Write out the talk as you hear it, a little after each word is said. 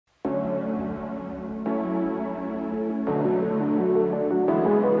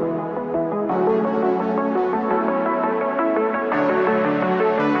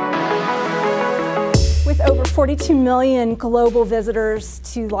42 million global visitors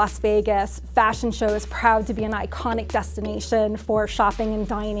to Las Vegas, Fashion Show is proud to be an iconic destination for shopping and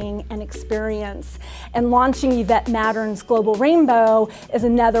dining and experience. And launching Yvette Mattern's Global Rainbow is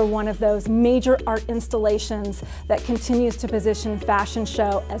another one of those major art installations that continues to position Fashion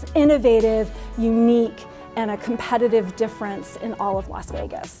Show as innovative, unique, and a competitive difference in all of Las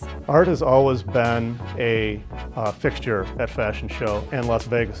Vegas. Art has always been a fixture at Fashion Show and Las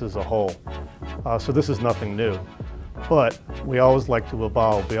Vegas as a whole. So this is nothing new. But we always like to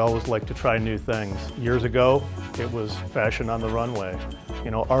evolve. We always like to try new things. Years ago, it was fashion on the runway.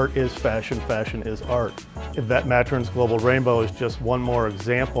 You know, art is fashion, fashion is art. Yvette Mattern's Global Rainbow is just one more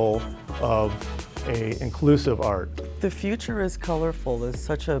example of an inclusive art. The future is colorful is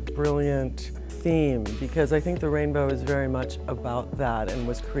such a brilliant theme because I think the rainbow is very much about that and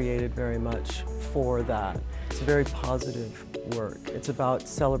was created very much for that. It's a very positive work. It's about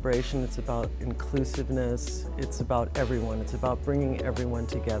celebration, it's about inclusiveness, it's about everyone. It's about bringing everyone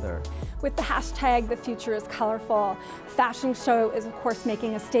together. With the hashtag The Future is Colorful, Fashion Show is of course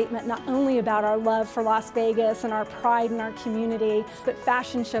making a statement not only about our love for Las Vegas and our pride in our community, but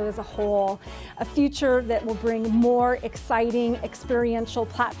Fashion Show as a whole. A future that will bring more exciting experiential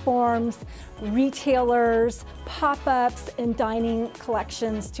platforms, retailers, pop-ups, and dining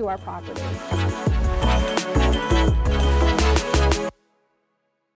collections to our property.